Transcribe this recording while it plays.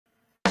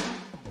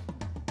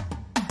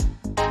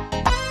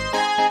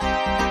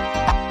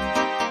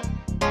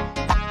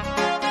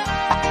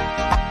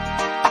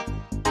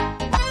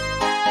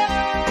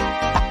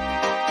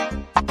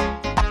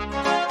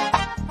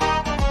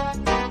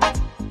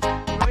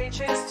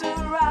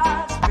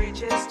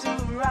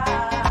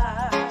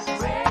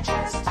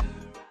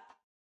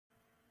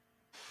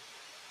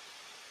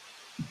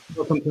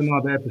welcome to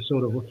another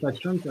episode of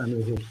Reflections. I'm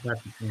your host,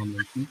 Patrick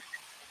Tomlinson.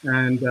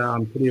 And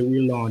today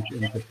we launch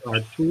into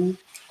part two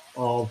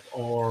of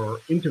our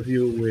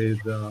interview with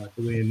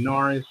Dwayne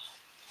Norris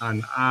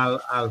and Al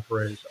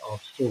Alvarez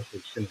of Soulful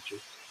Synergy.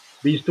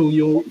 These two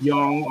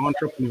young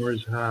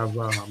entrepreneurs have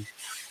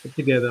put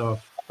together a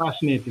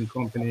fascinating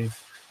company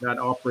that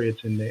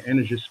operates in the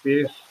energy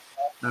space.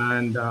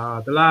 And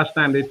the last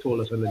time they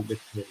told us a little bit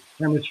about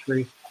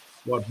chemistry,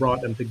 what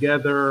brought them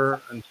together,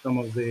 and some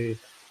of the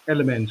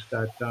elements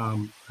that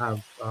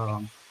have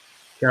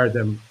carried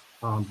them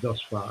thus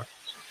far.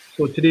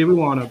 So today we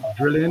want to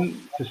drill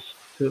in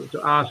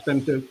to ask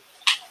them to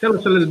tell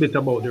us a little bit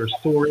about their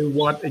story.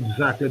 What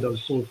exactly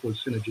does Soulful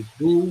Synergy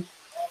do?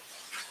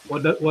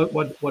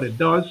 What it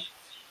does,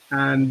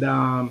 and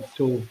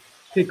to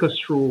take us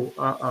through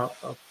a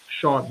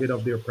short bit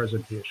of their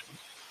presentation.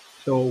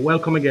 So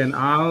welcome again,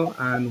 Al,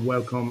 and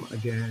welcome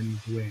again,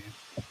 Dwayne.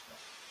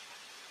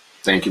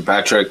 Thank you,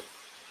 Patrick.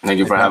 Thank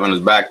you for having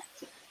us back.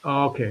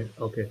 Okay.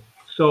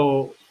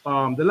 So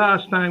the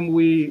last time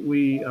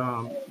we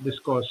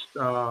discussed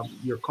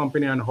your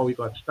company and how you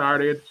got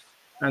started,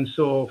 and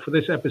so for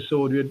this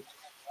episode, we'd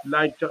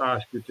like to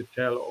ask you to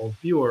tell our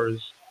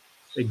viewers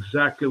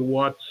exactly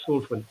what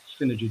Soulful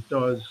Synergy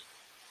does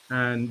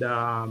and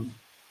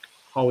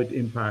how it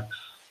impacts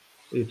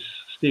its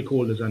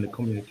stakeholders and the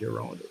community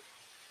around it.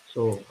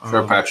 So,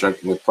 Sure,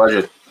 Patrick, with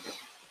pleasure.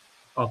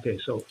 okay,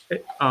 so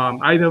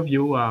either of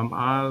you,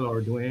 Al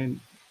or Dwayne,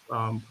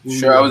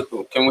 Sure.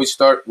 Can we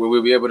start? Will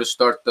we be able to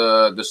start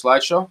the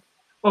slideshow?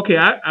 Okay,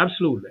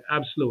 absolutely.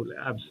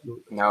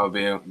 That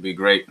would be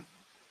great.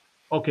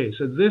 Okay,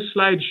 so this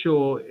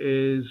slideshow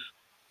is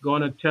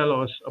going to tell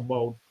us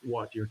about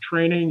what your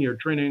training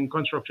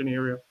construction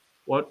area.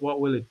 What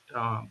will it?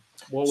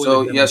 What will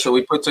So it yeah, so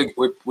demonstrate?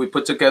 we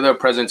put together a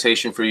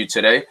presentation for you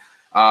today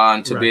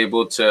to be Right.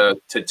 able to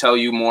tell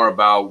you more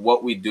about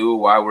what we do,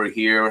 why we're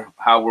here,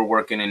 how we're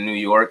working in New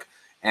York,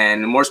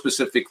 and more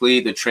specifically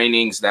the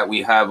trainings that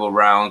we have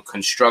around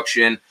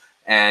construction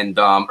and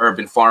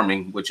urban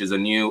farming, which is a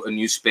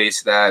new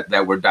space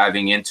that we're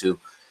diving into.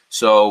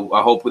 So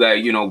I hope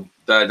that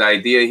the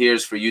idea here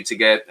is for you to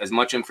get as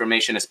much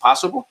information as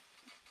possible,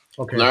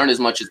 Okay. learn as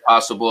much as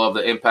possible of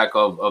the impact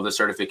of the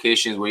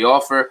certifications we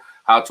offer,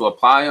 how to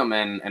apply them,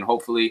 and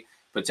hopefully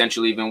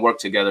potentially even work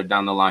together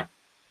down the line.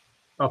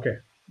 Okay.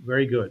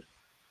 Very good.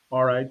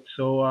 All right.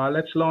 So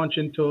let's launch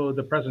into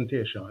the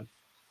presentation.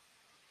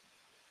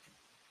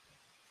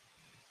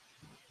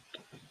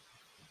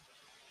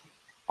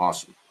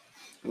 Awesome.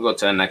 We'll go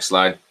to the next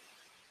slide.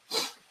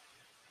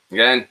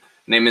 Again,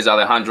 name is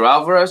Alejandro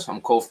Alvarez. I'm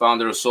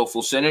co-founder of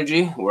Soulful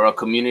Synergy. We're a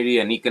community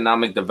and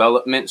economic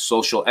development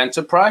social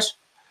enterprise.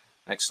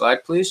 Next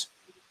slide, please.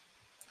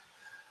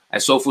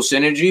 At Soulful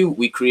Synergy,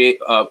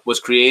 was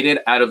created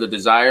out of the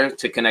desire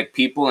to connect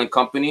people and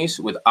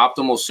companies with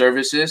optimal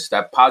services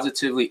that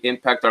positively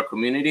impact our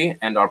community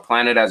and our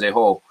planet as a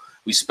whole.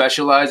 We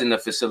specialize in the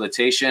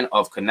facilitation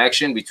of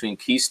connection between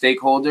key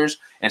stakeholders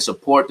and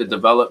support the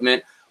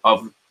development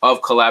of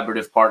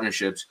collaborative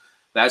partnerships.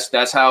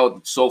 That's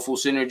how Soulful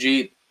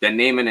Synergy, the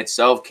name in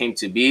itself, came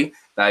to be.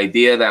 The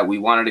idea that we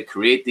wanted to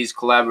create these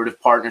collaborative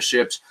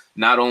partnerships,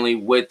 not only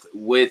with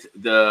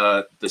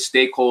the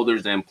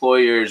stakeholders, the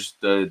employers,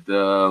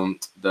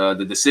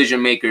 the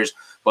decision makers,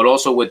 but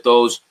also with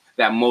those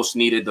that most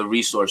needed the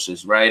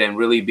resources, right? And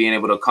really being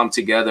able to come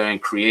together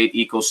and create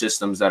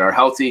ecosystems that are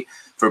healthy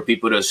for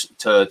people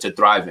to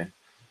thrive in.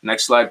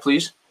 Next slide,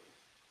 please.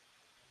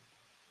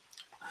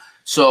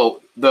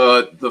 So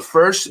the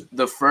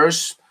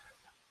first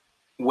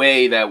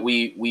way that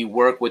we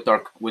work with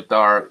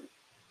our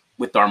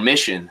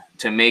mission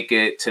to make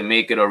it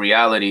a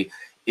reality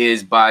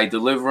is by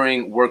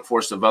delivering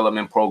workforce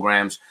development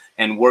programs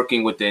and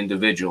working with the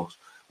individuals.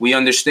 We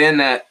understand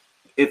that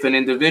if an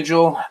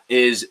individual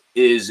is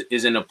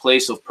in a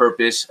place of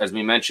purpose, as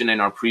we mentioned in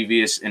our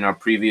previous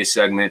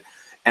segment,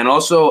 and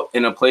also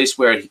in a place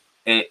where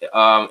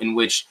in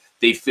which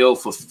they feel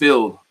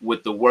fulfilled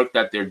with the work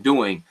that they're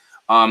doing,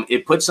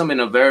 it puts them in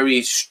a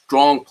very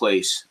strong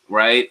place,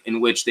 right, in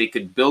which they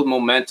could build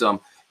momentum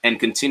and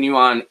continue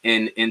on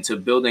into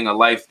building a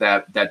life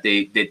that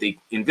they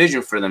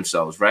envision for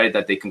themselves, right?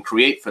 That they can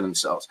create for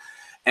themselves.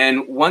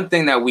 And one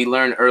thing that we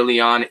learned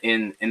early on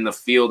in the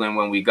field, and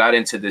when we got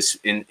into this,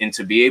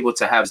 to be able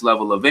to have this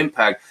level of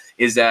impact,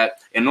 is that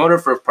in order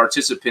for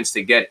participants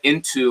to get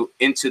into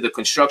the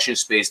construction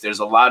space, there's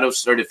a lot of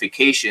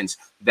certifications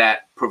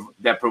that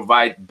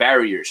provide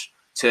barriers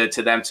to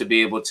them to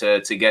be able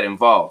to get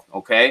involved.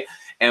 Okay,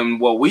 and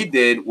what we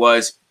did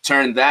was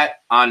turn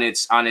that on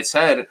its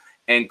head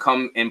and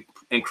come and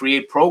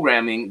create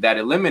programming that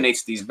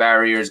eliminates these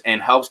barriers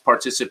and helps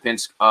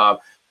participants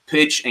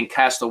pitch and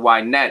cast a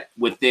wide net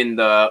within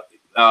the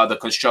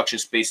construction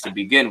space to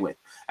begin with.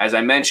 As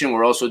I mentioned,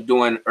 we're also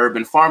doing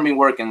urban farming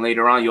work, and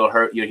later on you'll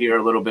hear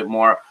a little bit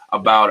more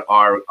about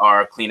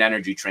our clean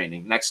energy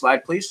training. Next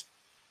slide, please.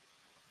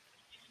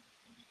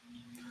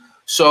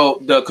 So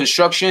the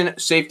construction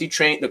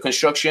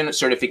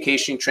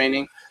certification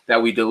training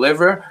that we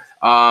deliver,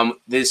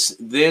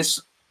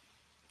 this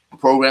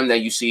program that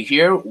you see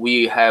here,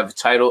 we have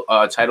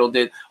titled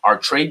it our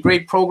trade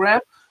grade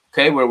program.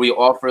 Okay, where we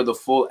offer the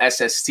full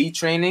SST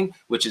training,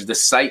 which is the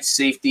site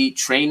safety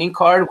training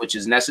card, which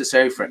is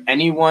necessary for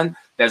anyone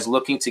that's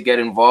looking to get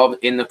involved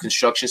in the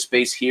construction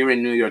space here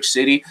in New York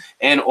City,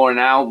 and or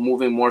now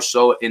moving more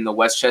so in the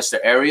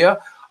Westchester area.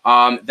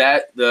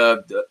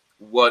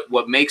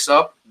 What makes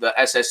up the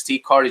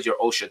SST card is your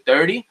OSHA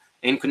 30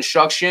 in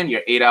construction,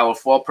 your 8-hour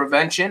fall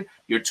prevention,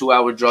 your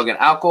 2-hour drug and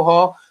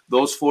alcohol.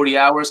 Those 40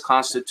 hours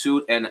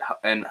constitute and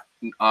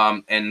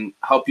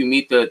help you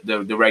meet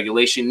the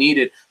regulation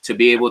needed to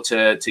be able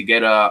to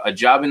get a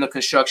job in the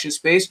construction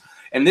space.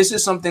 And this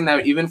is something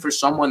that even for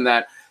someone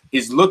that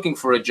is looking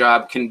for a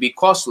job can be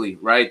costly,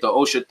 right? The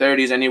OSHA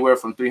 30 is anywhere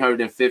from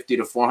 $350 to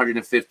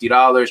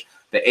 $450.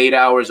 The 8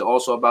 hours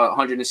also about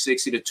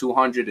 $160 to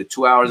 $200. The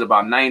 2 hours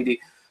about $90.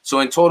 So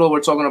in total,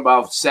 we're talking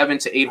about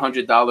 $700 to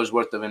 $800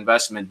 worth of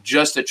investment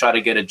just to try to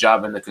get a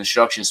job in the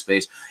construction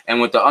space. And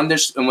with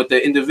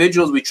the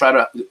individuals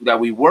that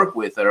we work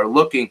with that are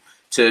looking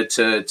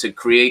to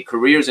create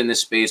careers in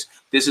this space,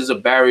 this is a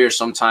barrier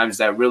sometimes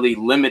that really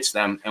limits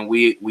them, and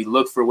we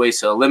look for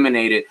ways to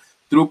eliminate it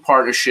through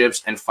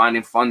partnerships and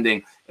finding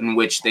funding in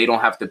which they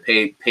don't have to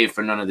pay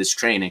for none of this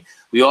training.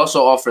 We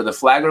also offer the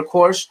flagger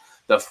course,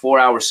 the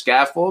 4-hour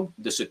scaffold,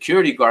 the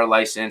security guard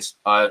license,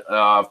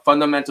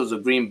 fundamentals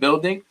of green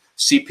building,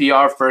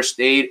 CPR, first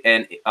aid,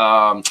 and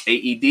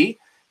AED,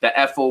 the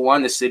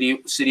FO1, the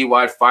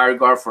citywide fire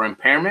guard for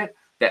impairment,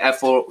 the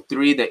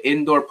FO3, the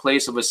indoor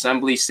place of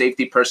assembly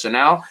safety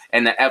personnel,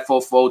 and the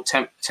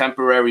FO4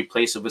 temporary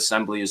place of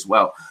assembly as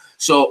well.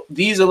 So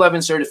these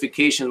 11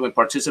 certifications, when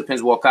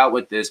participants walk out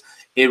with this,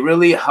 it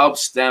really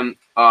helps them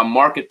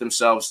market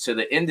themselves to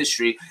the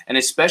industry, and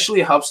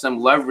especially helps them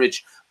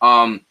leverage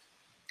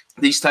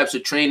these types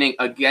of training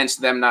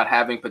against them not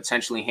having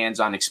potentially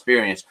hands-on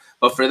experience.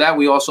 But for that,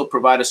 we also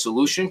provide a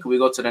solution. Can we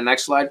go to the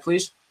next slide,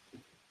 please?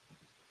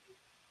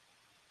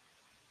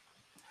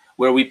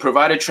 Where we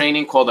provide a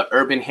training called the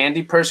Urban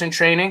Handy Person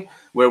Training,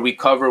 where we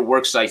cover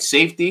worksite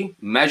safety,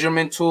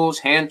 measurement tools,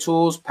 hand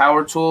tools,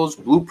 power tools,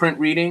 blueprint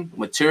reading,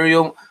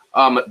 material,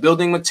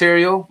 building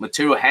material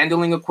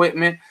handling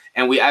equipment,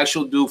 and we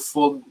actually do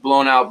full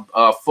blown out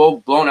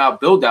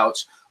build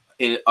outs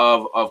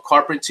of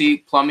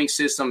carpentry, plumbing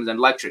systems, and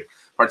electric.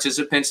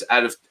 Participants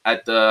at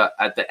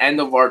the end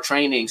of our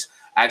trainings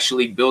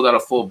actually build out a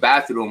full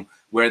bathroom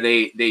where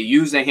they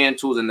use the hand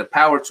tools and the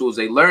power tools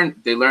they learn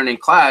in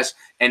class,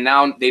 and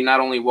now they not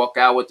only walk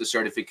out with the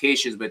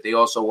certifications, but they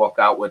also walk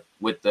out with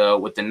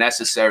the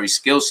necessary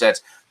skill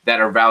sets that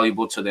are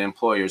valuable to the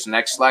employers.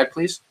 Next slide,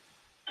 please.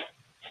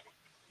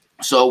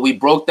 So we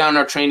broke down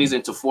our trainings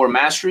into 4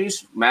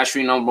 masteries.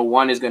 Mastery number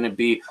 1 is going to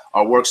be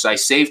our worksite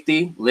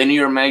safety,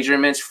 linear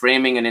measurements,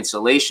 framing, and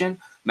insulation.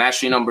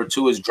 Mastery number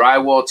 2 is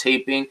drywall,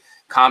 taping,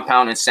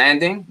 compound, and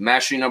sanding.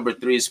 Mastery number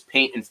 3 is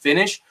paint and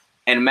finish.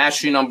 And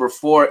mastery number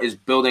 4 is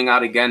building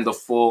out again the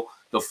full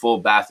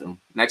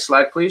bathroom. Next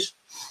slide, please.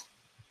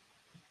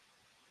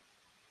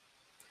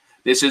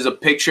 This is a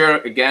picture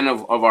again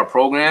of our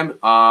program.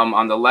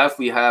 On the left,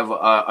 we have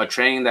a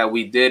training that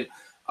we did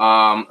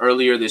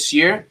earlier this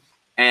year.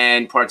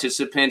 And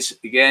participants,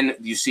 again,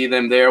 you see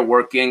them there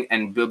working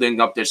and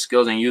building up their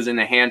skills and using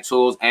the hand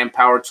tools and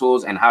power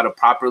tools and how to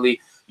properly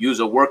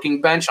use a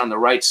working bench. On the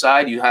right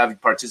side, you have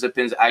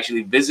participants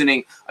actually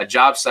visiting a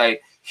job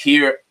site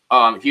here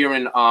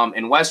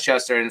in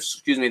Westchester. And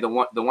excuse me, the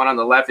one on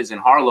the left is in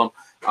Harlem.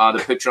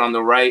 The picture on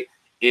the right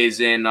is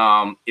in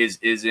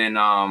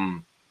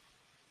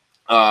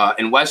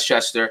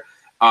Westchester.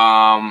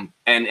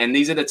 And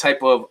these are the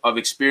type of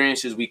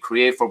experiences we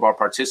create for our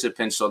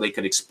participants so they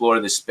could explore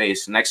this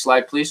space. Next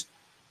slide, please.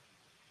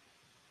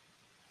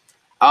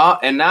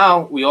 And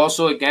now we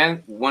also,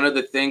 again, one of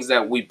the things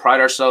that we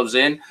pride ourselves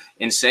in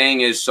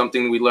saying is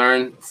something we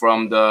learned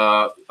from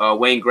the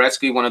Wayne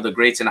Gretzky, one of the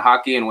greats in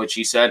hockey, in which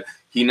he said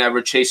he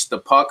never chased the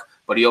puck,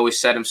 but he always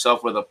set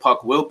himself where the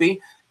puck will be.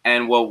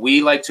 And what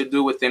we like to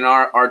do within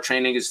our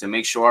training is to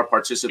make sure our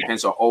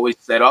participants are always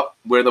set up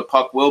where the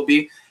puck will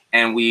be.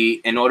 And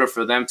in order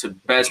for them to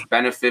best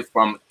benefit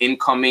from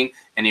incoming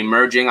and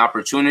emerging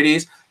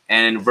opportunities,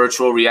 and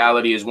virtual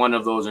reality is one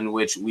of those in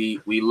which we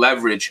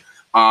leverage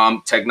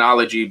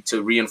technology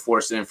to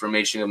reinforce the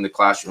information in the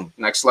classroom.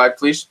 Next slide,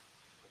 please.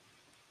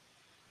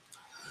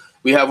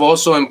 We have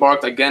also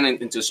embarked again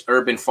into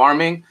urban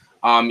farming.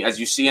 As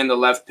you see in the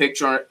left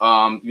picture,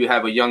 you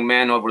have a young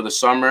man over the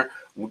summer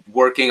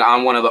working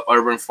on one of the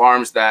urban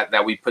farms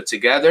that we put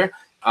together.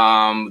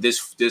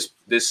 This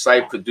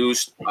site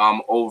produced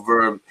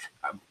over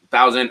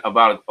 1,000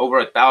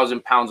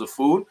 pounds of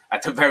food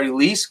at the very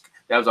least.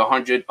 That was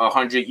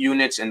 100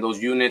 units, and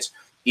those units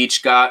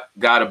each got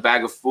a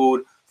bag of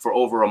food for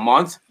over a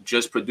month,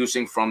 just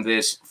producing from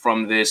this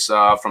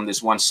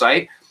one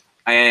site.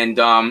 And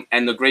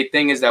the great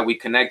thing is that we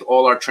connect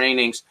all our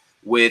trainings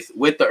with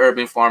the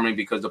urban farming,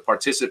 because the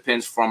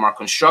participants from our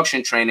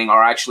construction training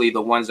are actually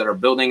the ones that are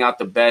building out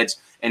the beds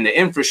and the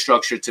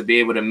infrastructure to be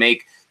able to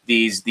make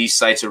these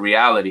sites a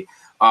reality.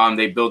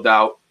 They build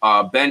out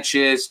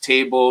benches,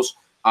 tables,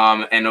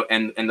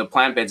 and the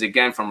plant beds,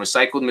 again, from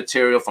recycled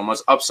material, from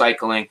us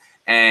upcycling,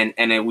 and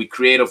then we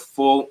create a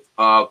full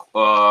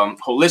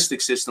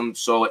holistic system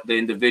so the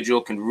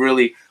individual can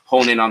really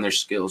hone in on their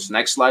skills.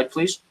 Next slide,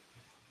 please.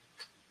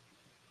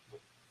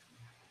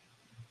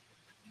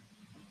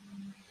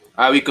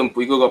 We could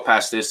go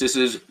past this. This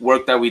is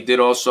work that we did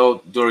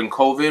also during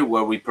COVID,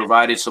 where we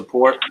provided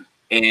support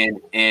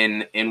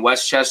in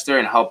Westchester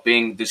and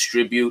helping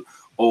distribute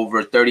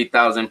over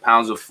 30,000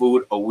 pounds of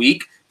food a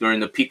week during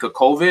the peak of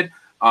COVID.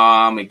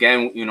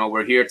 Again, you know,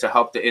 we're here to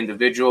help the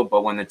individual,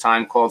 but when the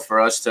time called for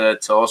us to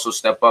also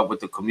step up with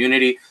the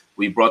community,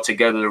 we brought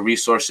together the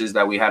resources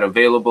that we had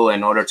available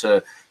in order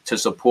to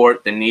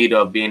support the need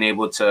of being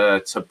able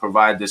to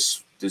provide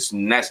this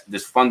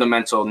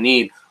fundamental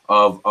need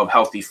of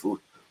healthy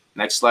food.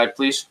 Next slide,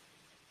 please.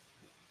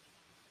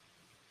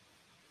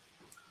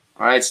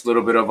 All right, it's a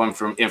little bit of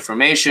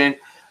information.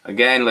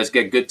 Again, let's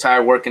get good,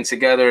 tired working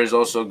together is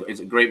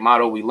a great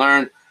motto we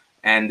learned.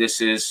 And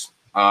this is,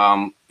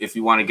 if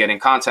you want to get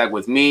in contact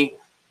with me,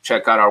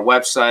 check out our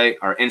website,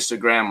 our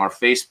Instagram, our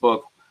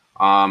Facebook,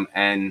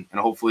 and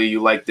hopefully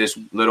you like this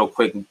little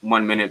quick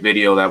 1-minute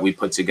video that we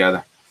put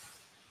together.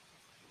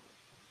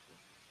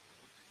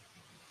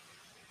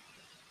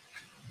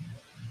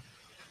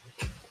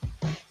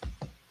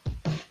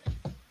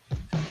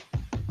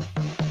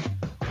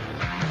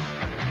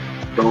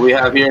 So we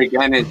have here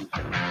again is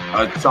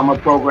a summer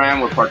program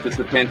where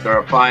participants are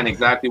applying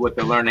exactly what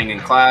they're learning in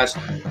class.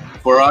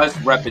 For us,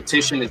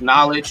 repetition is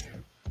knowledge.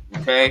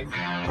 Okay,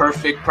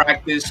 perfect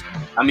practice.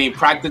 I mean,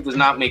 practice does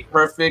not make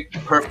perfect.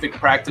 Perfect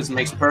practice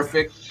makes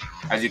perfect.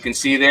 As you can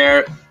see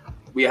there,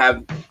 we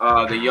have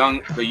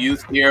the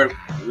youth here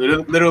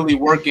literally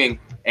working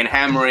and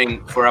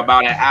hammering for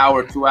about an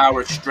hour, 2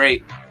 hours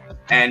straight,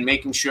 and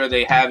making sure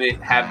they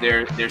have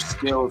their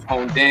skills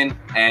honed in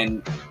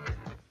and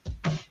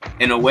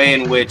in a way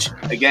in which,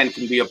 again,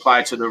 can be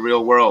applied to the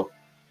real world.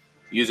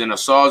 Using a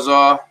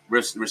sawzall,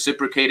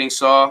 reciprocating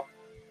saw.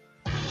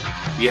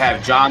 We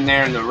have John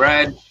there in the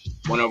red,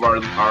 one of our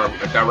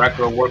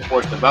director of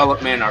workforce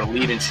development, our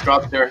lead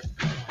instructor.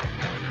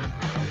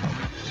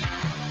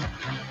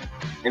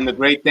 And the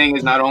great thing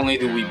is not only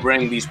do we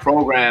bring these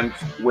programs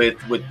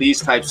with these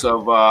types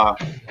of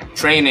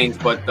trainings,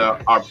 but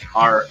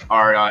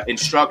our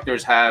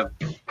instructors have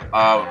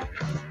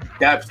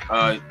depth,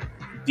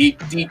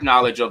 deep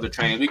knowledge of the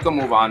training. We can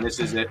move on. This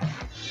is it.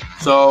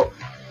 So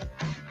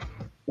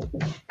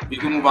you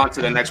can move on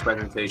to the next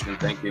presentation.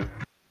 Thank you.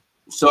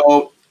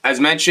 So as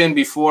mentioned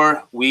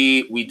before,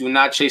 we do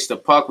not chase the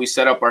puck. We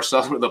set up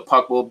ourselves where the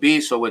puck will be.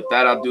 So with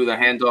that, I'll do the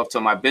handoff to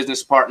my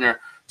business partner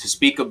to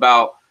speak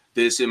about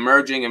this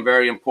emerging and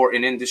very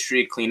important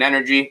industry, clean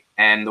energy,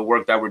 and the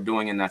work that we're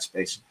doing in that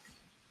space.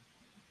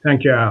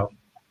 Thank you, Al.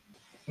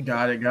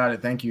 Got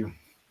it. Thank you.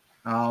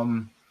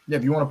 Yeah,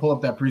 if you want to pull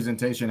up that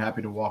presentation,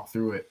 happy to walk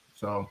through it.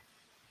 So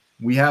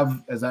we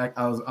have, as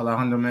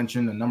Alejandro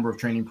mentioned, a number of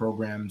training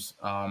programs.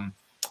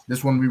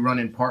 This one we run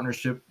in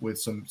partnership with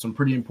some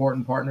pretty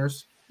important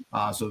partners.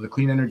 So the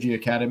Clean Energy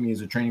Academy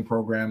is a training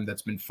program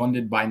that's been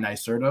funded by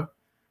NYSERDA.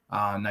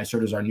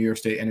 NYSERDA is our New York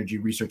State Energy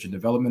Research and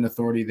Development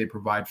Authority. They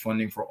provide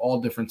funding for all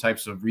different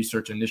types of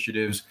research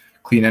initiatives,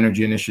 clean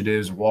energy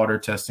initiatives, water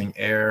testing,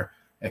 air,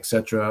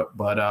 etc.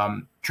 But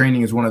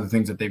training is one of the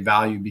things that they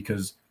value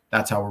because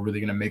that's how we're really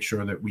going to make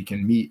sure that we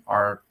can meet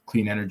our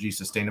clean energy,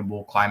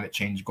 sustainable climate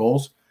change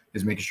goals,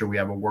 is making sure we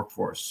have a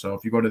workforce. So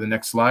if you go to the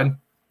next slide,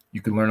 you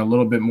can learn a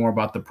little bit more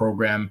about the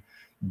program.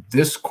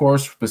 This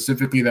course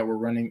specifically that we're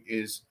running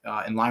is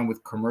in line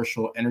with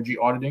commercial energy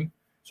auditing.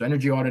 So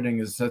energy auditing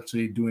is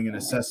essentially doing an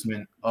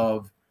assessment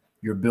of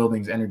your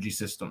building's energy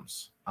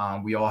systems.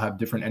 We all have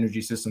different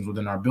energy systems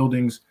within our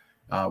buildings.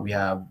 We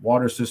have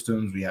water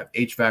systems, we have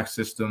HVAC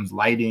systems,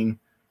 lighting,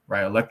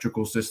 right,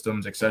 electrical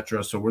systems,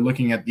 etc. So we're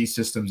looking at these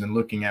systems and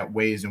looking at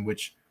ways in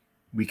which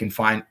we can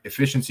find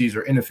efficiencies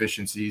or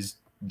inefficiencies,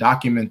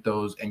 document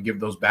those, and give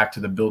those back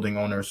to the building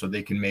owner so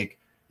they can make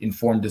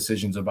informed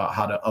decisions about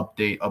how to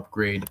update,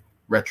 upgrade,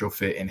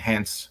 retrofit,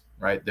 enhance,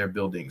 right, their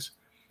buildings.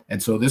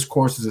 And so this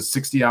course is a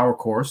 60-hour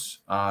course.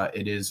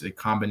 It is a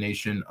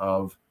combination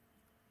of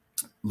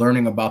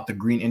learning about the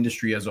green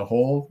industry as a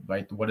whole,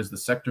 right? What does the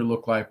sector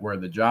look like? Where are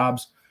the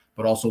jobs?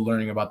 But also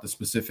learning about the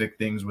specific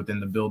things within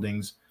the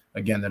buildings,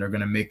 again, that are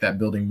going to make that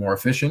building more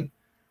efficient.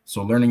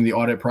 So learning the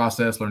audit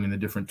process, learning the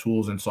different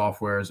tools and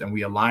softwares, and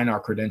we align our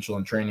credential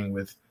and training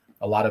with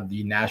a lot of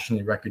the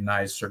nationally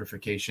recognized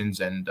certifications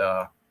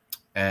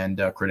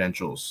and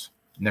credentials.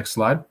 Next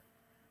slide.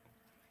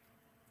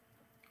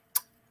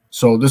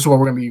 So this is what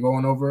we're going to be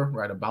going over,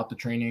 right, about the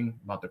training,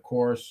 about the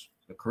course,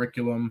 the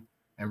curriculum,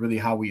 and really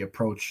how we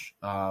approach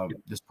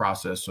this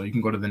process. So you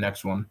can go to the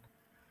next one.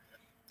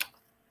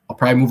 I'll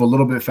probably move a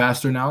little bit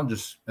faster now,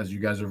 just as you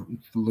guys are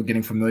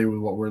getting familiar with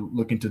what we're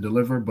looking to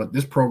deliver. But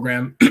this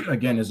program,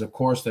 again, is a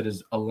course that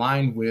is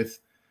aligned with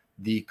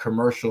the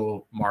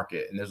commercial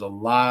market. And there's a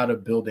lot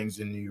of buildings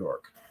in New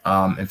York.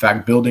 In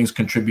fact, buildings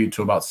contribute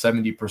to about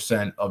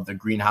 70% of the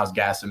greenhouse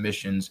gas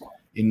emissions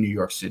in New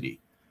York City.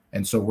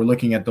 And so we're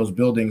looking at those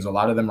buildings. A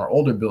lot of them are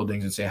older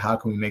buildings, and say, how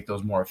can we make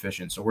those more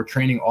efficient? So we're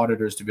training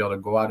auditors to be able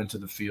to go out into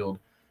the field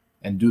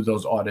and do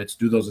those audits,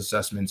 do those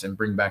assessments, and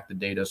bring back the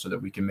data so that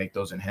we can make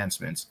those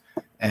enhancements.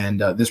 And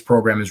this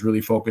program is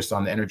really focused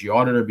on the energy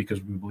auditor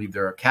because we believe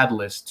they're a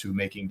catalyst to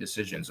making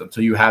decisions.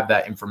 Until you have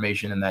that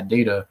information and that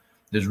data,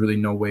 there's really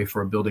no way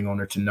for a building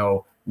owner to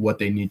know what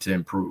they need to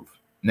improve.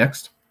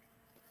 Next.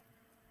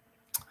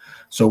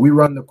 So we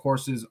run the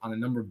courses on a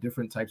number of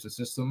different types of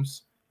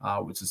systems.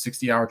 It's a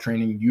 60-hour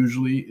training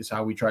usually is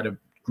how we try to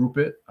group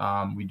it.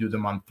 We do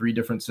them on 3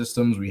 different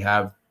systems. We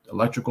have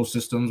electrical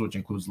systems, which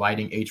includes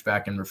lighting,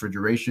 HVAC, and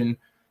refrigeration,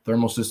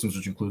 thermal systems,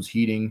 which includes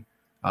heating,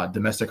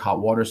 domestic hot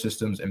water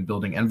systems, and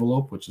building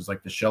envelope, which is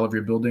like the shell of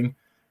your building.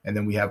 And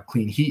then we have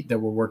clean heat that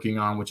we're working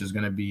on, which is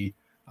going to be,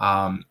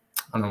 I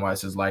don't know why it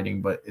says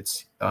lighting, but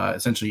it's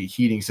essentially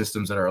heating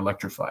systems that are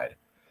electrified.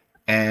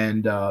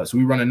 And so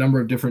we run a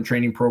number of different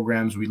training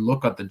programs. We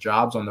look at the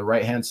jobs on the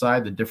right-hand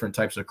side, the different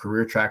types of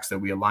career tracks that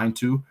we align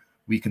to.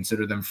 We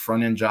consider them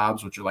front-end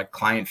jobs, which are like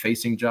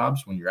client-facing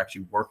jobs when you're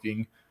actually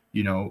working,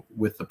 you know,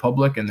 with the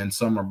public. And then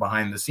some are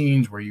behind the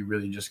scenes where you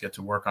really just get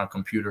to work on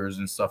computers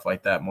and stuff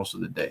like that most of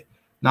the day.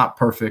 Not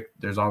perfect.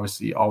 There's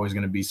obviously always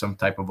going to be some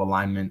type of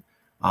alignment.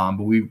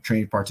 But we've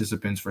trained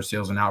participants for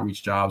sales and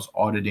outreach jobs,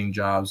 auditing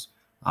jobs,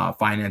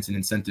 finance and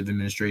incentive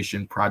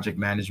administration, project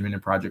management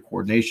and project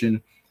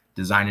coordination,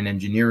 design and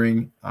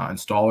engineering,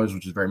 installers,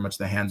 which is very much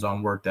the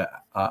hands-on work that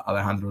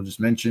Alejandro just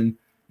mentioned,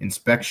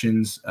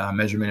 inspections,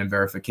 measurement and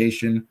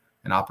verification,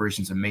 and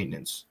operations and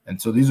maintenance.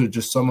 And so these are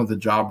just some of the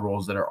job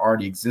roles that are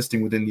already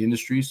existing within the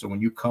industry. So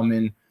when you come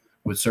in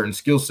with certain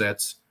skill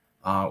sets,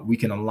 we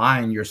can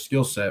align your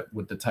skill set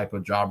with the type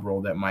of job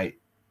role that might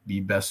be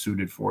best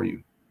suited for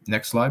you.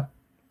 Next slide.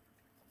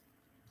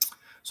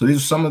 So these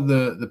are some of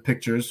the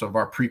pictures of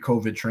our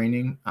pre-COVID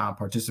training.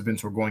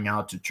 Participants were going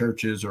out to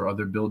churches or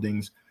other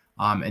buildings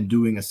and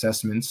doing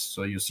assessments.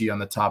 So you'll see on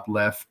the top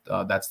left,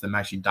 that's them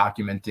actually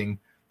documenting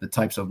the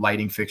types of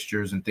lighting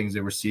fixtures and things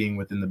they were seeing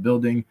within the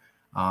building.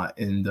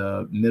 In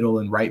the middle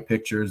and right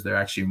pictures, they're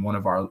actually in one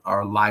of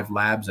our live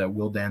labs at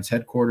Willdan's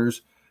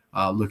headquarters,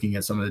 looking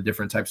at some of the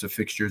different types of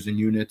fixtures and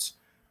units.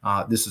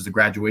 This is the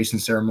graduation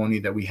ceremony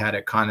that we had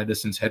at Con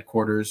Edison's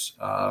headquarters,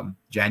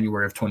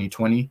 January of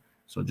 2020.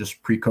 So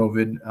just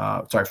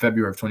pre-COVID,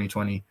 February of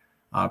 2020,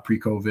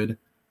 pre-COVID,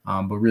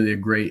 but really a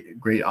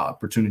great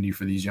opportunity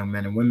for these young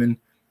men and women.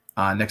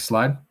 Next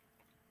slide.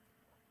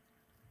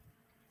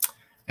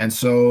 And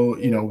so,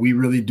 you know, we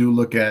really do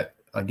look at,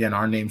 again,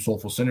 our name,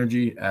 Soulful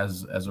Synergy,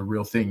 as a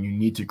real thing. You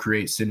need to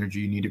create synergy.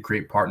 You need to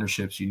create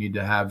partnerships. You need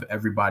to have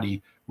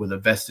everybody with a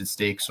vested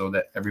stake so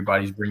that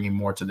everybody's bringing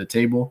more to the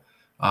table.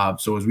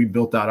 So as we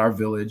built out our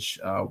village,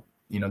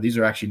 you know, these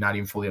are actually not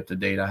even fully up to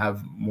date. I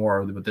have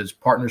more, but there's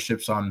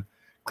partnerships on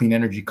clean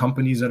energy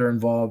companies that are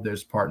involved.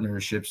 There's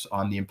partnerships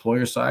on the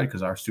employer side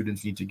because our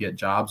students need to get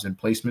jobs and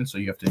placements. So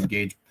you have to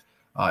engage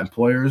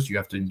employers. You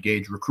have to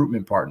engage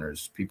recruitment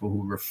partners, people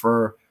who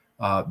refer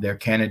their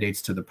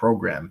candidates to the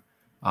program.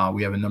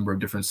 We have a number of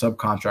different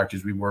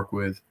subcontractors we work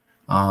with.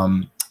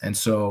 And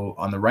so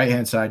on the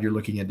right-hand side, you're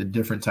looking at the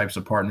different types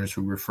of partners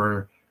who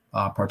refer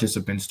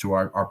participants to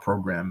our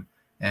program.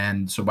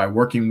 And so by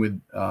working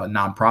with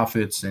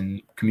nonprofits and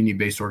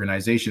community-based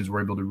organizations,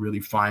 we're able to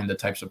really find the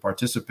types of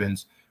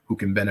participants who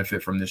can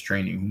benefit from this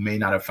training, who may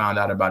not have found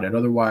out about it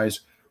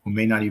otherwise, who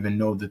may not even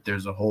know that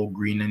there's a whole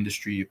green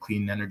industry, a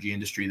clean energy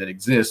industry that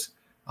exists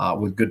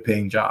with good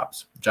paying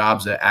jobs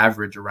that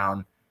average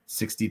around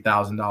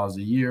 $60,000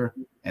 a year,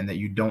 and that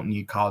you don't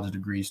need college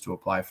degrees to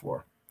apply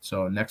for.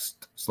 So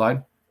next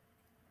slide.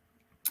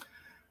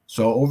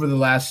 So over the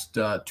last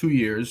 2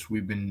 years,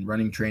 we've been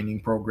running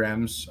training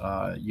programs.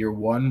 Year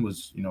one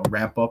was, you know,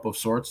 ramp up of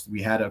sorts.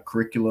 We had a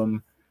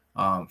curriculum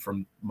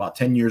from about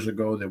 10 years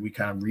ago that we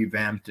kind of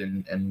revamped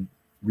and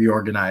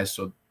reorganized.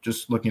 So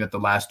just looking at the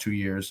last 2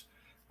 years,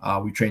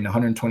 we trained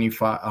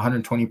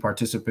 120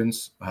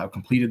 participants, have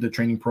completed the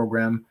training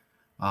program.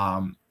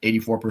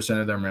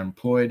 84% of them are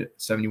employed,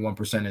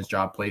 71% is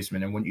job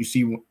placement. And when you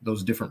see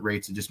those different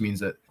rates, it just means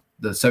that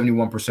the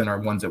 71% are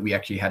ones that we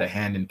actually had a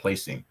hand in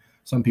placing.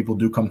 Some people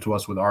do come to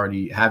us with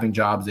already having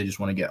jobs. They just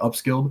want to get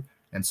upskilled.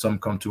 And some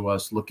come to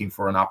us looking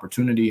for an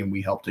opportunity, and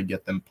we help to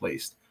get them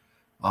placed.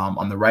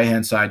 On the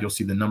right-hand side, you'll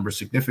see the number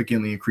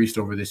significantly increased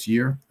over this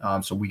year.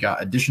 So we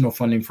got additional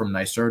funding from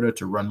NYSERDA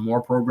to run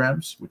more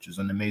programs, which is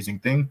an amazing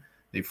thing.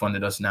 They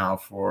funded us now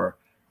for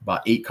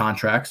about 8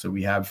 contracts that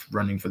we have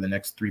running for the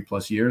next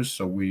 3+ years.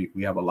 So we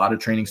have a lot of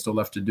training still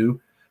left to do.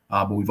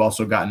 But we've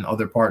also gotten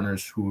other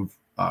partners who've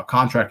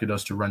contracted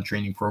us to run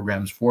training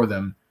programs for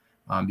them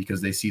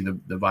because they see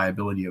the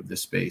viability of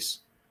this space.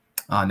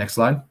 Next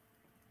slide.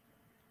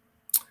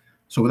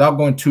 So without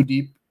going too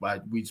deep,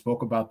 we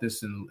spoke about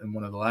this in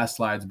one of the last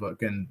slides, but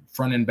again,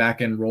 front and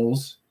back end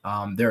roles,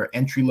 they're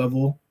entry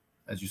level,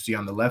 as you see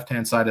on the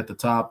left-hand side at the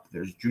top.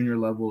 There's junior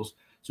levels.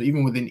 So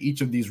even within each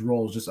of these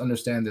roles, just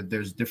understand that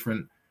there's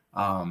different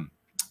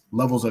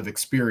levels of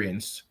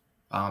experience.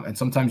 And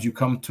sometimes you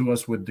come to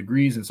us with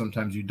degrees and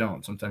sometimes you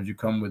don't. Sometimes you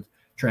come with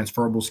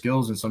transferable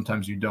skills and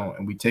sometimes you don't.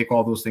 And we take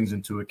all those things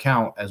into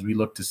account as we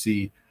look to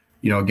see,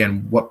 you know,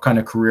 again, what kind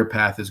of career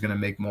path is going to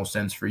make most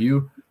sense for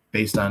you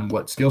based on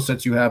what skill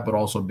sets you have, but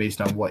also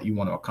based on what you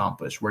want to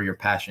accomplish, where your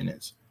passion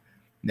is.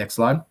 Next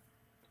slide.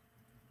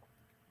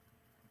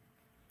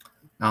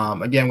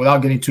 Again,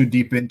 without getting too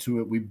deep into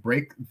it, we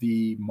break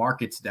the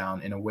markets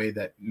down in a way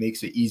that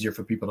makes it easier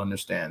for people to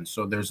understand.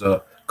 So there's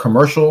a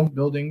commercial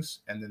buildings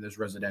and then there's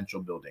residential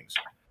buildings.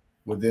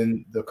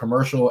 Within the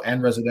commercial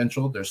and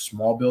residential, there's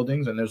small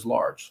buildings and there's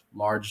large.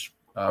 Large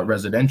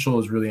residential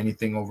is really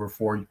anything over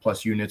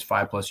 4+ units,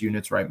 5+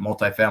 units, right?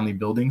 Multifamily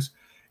buildings.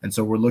 And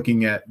so we're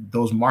looking at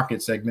those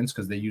market segments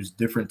because they use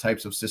different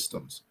types of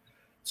systems.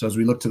 So as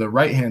we look to the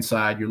right-hand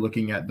side, you're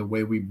looking at the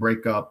way we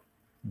break up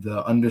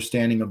the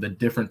understanding of the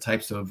different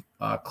types of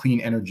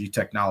clean energy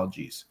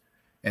technologies.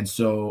 And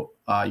so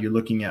you're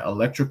looking at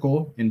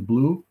electrical in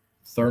blue,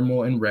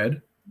 thermal in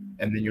red,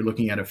 and then you're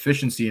looking at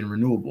efficiency and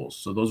renewables.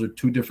 So those are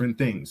two different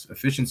things.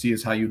 Efficiency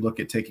is how you look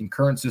at taking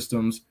current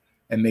systems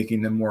and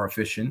making them more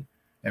efficient.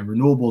 And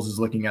renewables is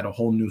looking at a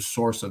whole new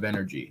source of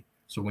energy.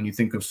 So when you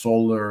think of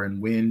solar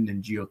and wind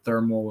and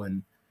geothermal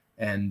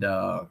and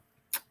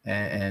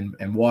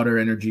water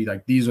energy,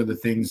 like these are the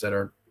things that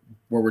are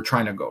where we're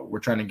trying to go. We're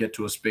trying to get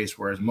to a space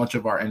where as much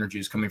of our energy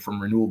is coming from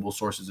renewable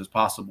sources as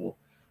possible.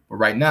 But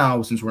right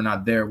now, since we're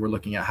not there, we're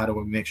looking at how do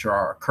we make sure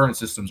our current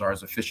systems are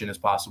as efficient as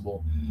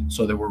possible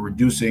so that we're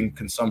reducing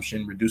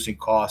consumption, reducing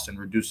costs, and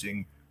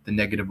reducing the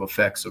negative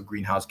effects of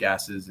greenhouse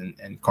gases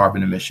and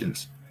carbon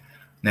emissions.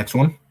 Next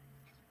one.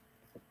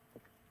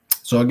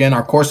 So again,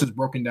 our course is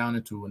broken down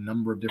into a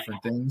number of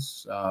different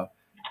things.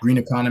 Green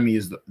economy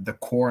is the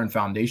core and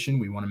foundation.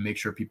 We want to make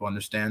sure people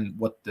understand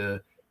what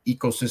the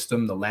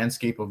ecosystem, the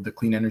landscape of the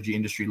clean energy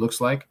industry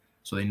looks like,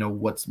 so they know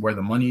where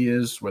the money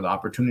is, where the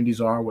opportunities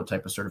are, what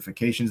type of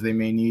certifications they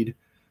may need,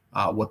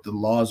 what the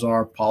laws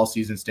are,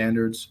 policies and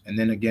standards. And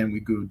then again, we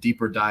go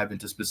deeper dive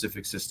into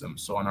specific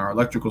systems. So on our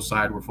electrical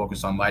side, we're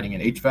focused on lighting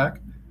and HVAC.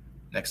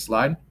 Next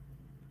slide.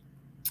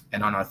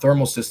 And on our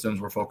thermal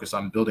systems, we're focused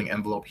on building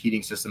envelope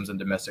heating systems and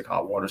domestic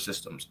hot water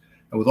systems.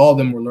 And with all of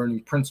them, we're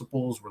learning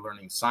principles, we're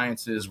learning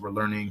sciences, we're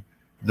learning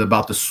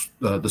about the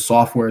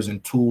softwares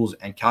and tools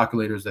and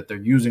calculators that they're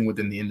using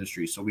within the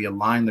industry. So we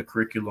align the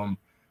curriculum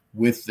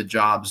with the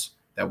jobs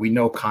that we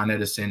know Con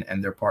Edison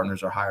and their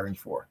partners are hiring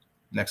for.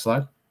 Next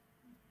slide.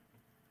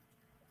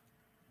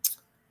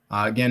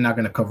 Again, not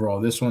going to cover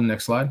all this one.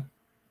 Next slide.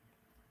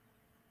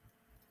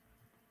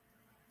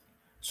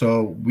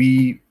 So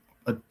we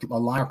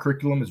align our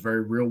curriculum is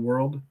very real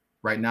world.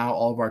 Right now,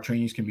 all of our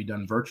trainings can be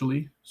done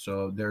virtually.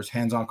 So there's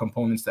hands-on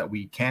components that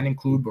we can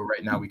include, but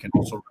right now we can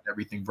also run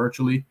everything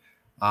virtually.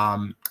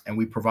 And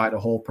we provide a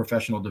whole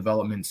professional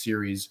development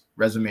series,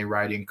 resume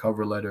writing,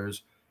 cover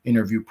letters,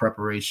 interview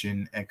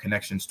preparation, and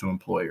connections to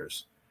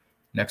employers.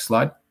 Next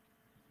slide.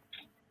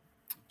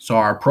 So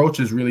our approach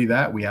is really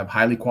that. We have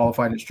highly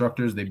qualified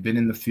instructors. They've been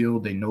in the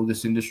field. They know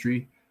this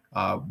industry.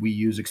 We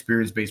use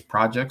experience-based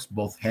projects,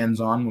 both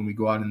hands-on when we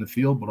go out in the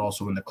field, but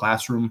also in the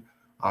classroom.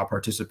 Our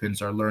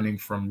participants are learning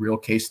from real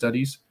case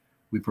studies.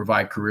 We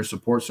provide career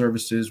support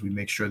services. We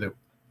make sure that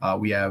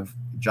we have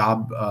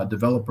job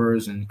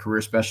developers and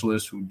career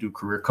specialists who do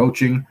career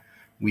coaching.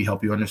 We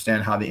help you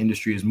understand how the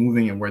industry is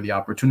moving and where the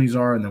opportunities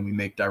are. And then we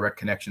make direct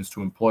connections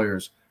to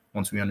employers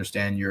once we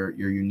understand your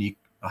unique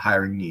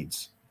hiring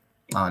needs.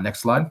 Next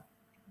slide.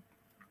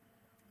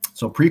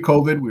 So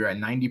pre-COVID, we were at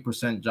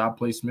 90% job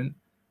placement.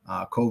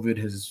 COVID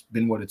has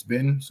been what it's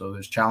been. So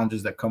there's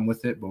challenges that come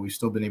with it, but we've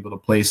still been able to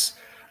place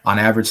on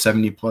average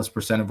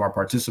 70+% of our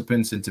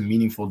participants into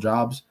meaningful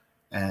jobs.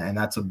 And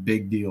that's a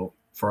big deal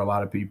for a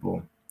lot of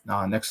people.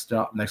 Next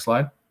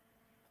slide.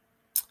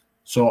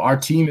 So our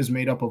team is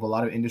made up of a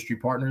lot of industry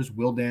partners.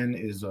 Willdan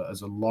is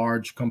a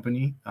large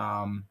company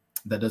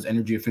that does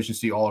energy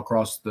efficiency all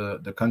across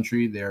the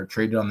country. They're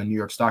traded on the New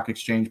York Stock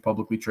Exchange,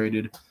 publicly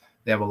traded.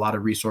 They have a lot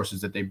of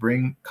resources that they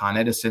bring. Con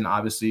Edison,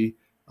 obviously,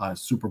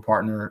 super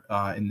partner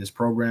in this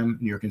program,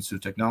 New York Institute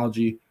of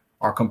Technology.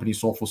 Our company,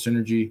 Soulful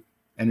Synergy,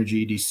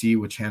 Energy EDC,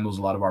 which handles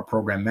a lot of our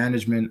program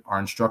management, our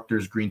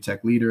instructors, green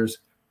tech leaders,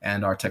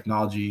 and our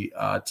technology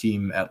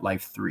team at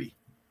Life 3.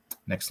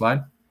 Next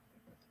slide.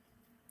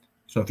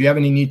 So if you have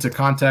any need to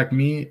contact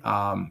me,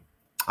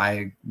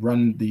 I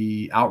run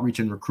the outreach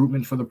and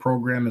recruitment for the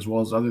program as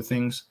well as other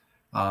things.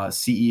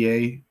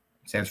 CEA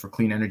stands for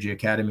Clean Energy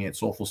Academy at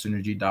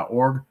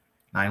soulfulsynergy.org,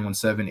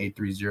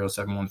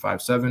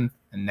 917-830-7157.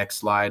 And next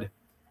slide,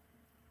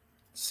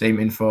 same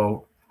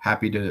info.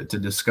 Happy to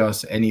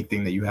discuss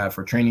anything that you have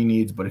for training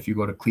needs. But if you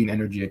go to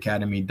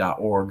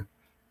cleanenergyacademy.org,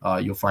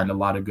 you'll find a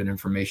lot of good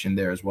information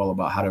there as well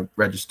about how to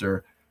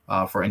register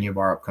for any of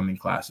our upcoming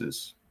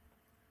classes.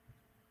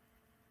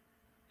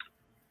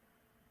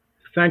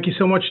 Thank you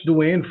so much,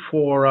 Dwayne,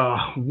 for a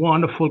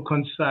wonderful,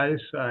 concise,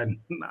 and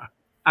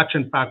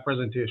action-packed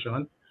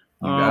presentation.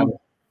 We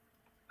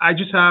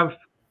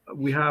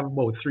have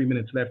about 3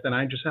 minutes left, and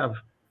I just have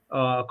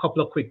a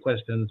couple of quick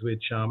questions,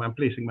 which I'm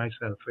placing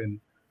myself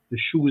in the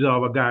shoes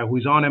of a guy who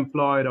is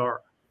unemployed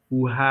or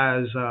who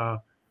has,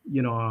 a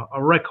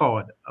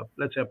record of,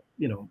 let's say,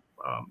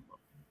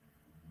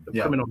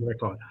 Yeah. criminal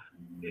record.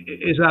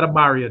 Is that a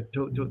barrier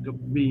to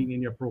being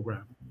in your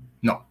program?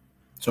 No.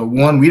 So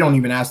one, we don't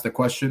even ask the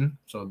question.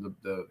 So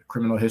the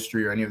criminal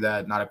history or any of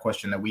that, not a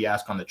question that we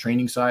ask on the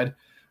training side.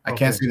 I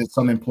can't say that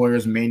some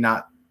employers may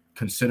not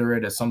consider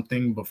it as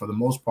something, but for the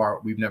most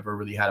part, we've never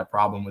really had a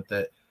problem with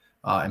it.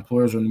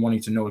 Employers are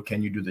wanting to know,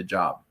 can you do the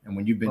job? And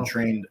when you've been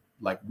trained,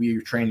 like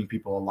we're training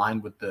people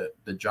aligned with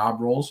the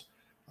job roles,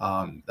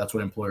 that's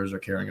what employers are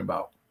caring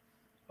about.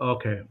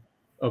 Okay.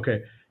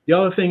 The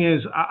other thing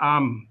is,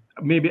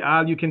 maybe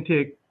Al, you can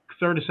take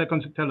 30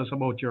 seconds to tell us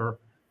about your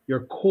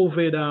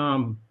COVID,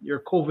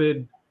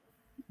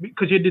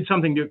 because you did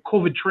something, your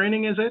COVID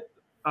training, is it?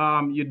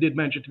 You did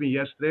mention to me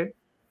yesterday.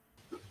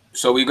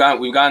 So we've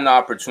gotten the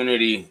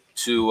opportunity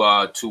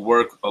to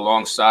work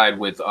alongside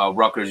with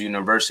Rutgers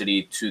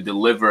University to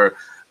deliver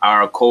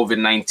our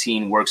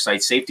COVID-19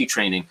 worksite safety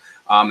training.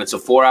 It's a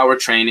 4-hour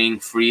training,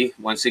 free,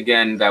 once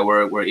again, that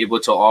we're able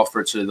to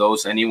offer to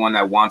anyone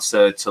that wants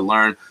to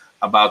learn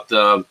about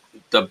the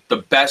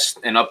best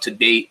and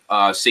up-to-date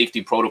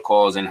safety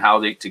protocols and how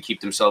to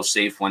keep themselves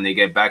safe when they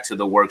get back to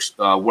the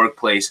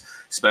workplace,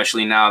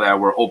 especially now that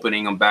we're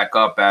opening them back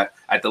up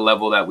at the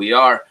level that we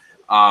are.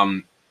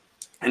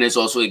 And it's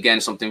also,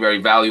 again, something very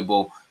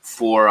valuable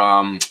for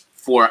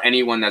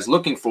anyone that's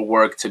looking for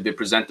work to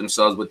present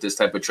themselves with this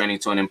type of training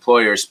to an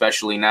employer,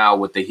 especially now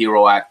with the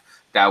HERO Act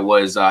that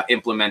was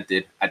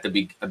implemented at the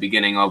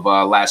beginning of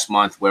last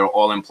month, where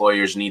all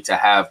employers need to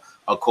have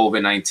a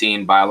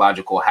COVID-19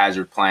 biological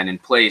hazard plan in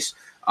place.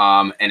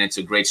 And it's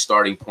a great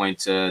starting point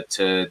to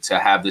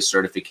have this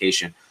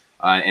certification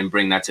and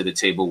bring that to the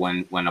table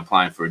when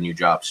applying for new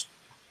jobs.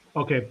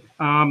 Okay.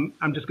 I'm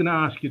just going to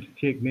ask you to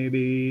take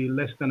maybe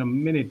less than a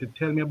minute to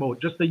tell me about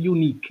just a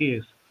unique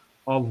case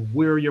of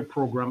where your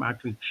program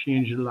actually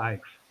changed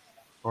lives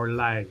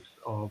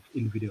of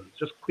individuals.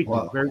 Just quickly,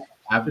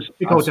 just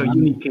pick out a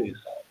unique case.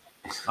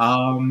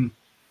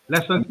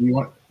 Less than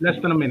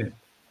a minute.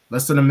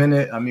 Less than a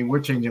minute. I mean, we're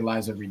changing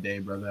lives every day,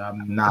 brother.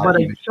 I'm not. But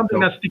something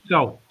that sticks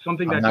out.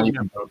 Something I'm not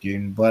even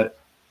joking, but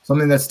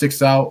something that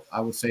sticks out,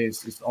 I would say,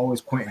 it's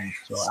always Quentin.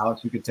 So,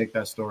 Alex, you could take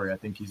that story. I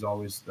think he's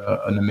always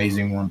an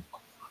amazing one.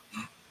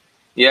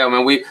 Yeah, I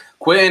mean,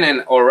 Quentin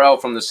and Orel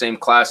from the same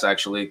class,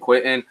 actually.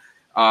 Quentin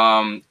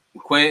and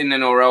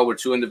Orel were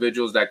two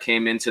individuals that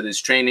came into this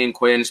training.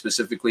 Quentin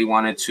specifically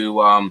wanted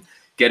to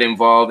get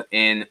involved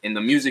in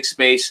the music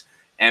space.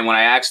 And when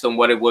I asked him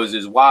what it was,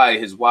 his why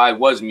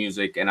was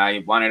music. And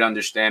I wanted to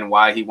understand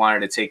why he wanted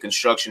to take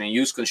construction and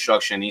use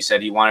construction. He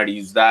said he wanted to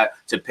use that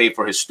to pay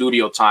for his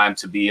studio time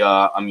to be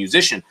a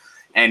musician.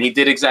 And he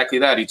did exactly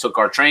that. He took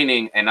our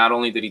training, and not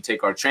only did he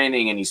take our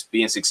training and he's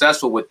being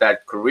successful with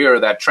that career,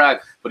 that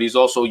track, but he's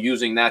also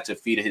using that to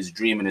feed his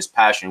dream and his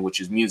passion, which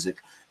is music.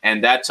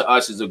 And that to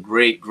us is a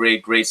great,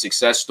 great, great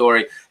success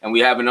story. And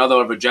we have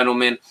another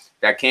gentleman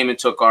that came and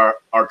took our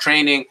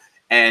training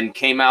and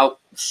came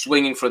out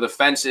swinging for the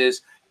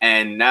fences.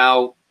 And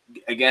now,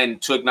 again,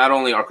 took not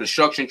only our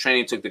construction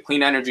training, took the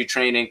clean energy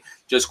training,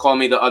 just called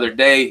me the other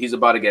day. He's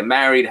about to get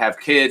married, have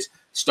kids,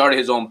 started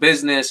his own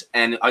business,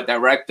 and a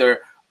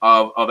director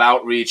of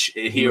outreach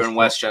here in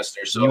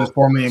Westchester. So he was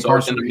formerly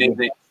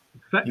incarcerated.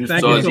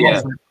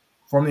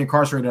 Formerly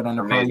incarcerated on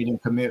the crime he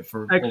didn't commit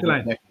for over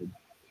a decade.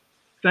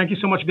 Thank you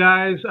so much,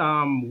 guys.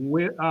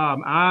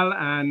 Al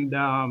and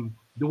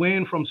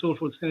Dwayne from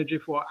Soulful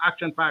Synergy for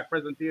action-packed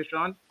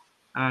presentation.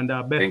 And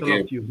best of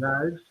luck to you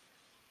guys.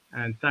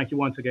 And thank you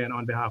once again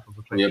on behalf of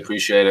the pleasure. We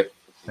appreciate it.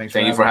 Thank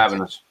you for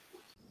having us.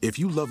 If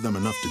you love them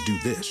enough to do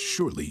this,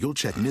 surely you'll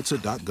check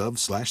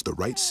NHTSA.gov/the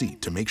right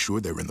seat to make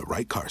sure they're in the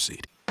right car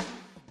seat.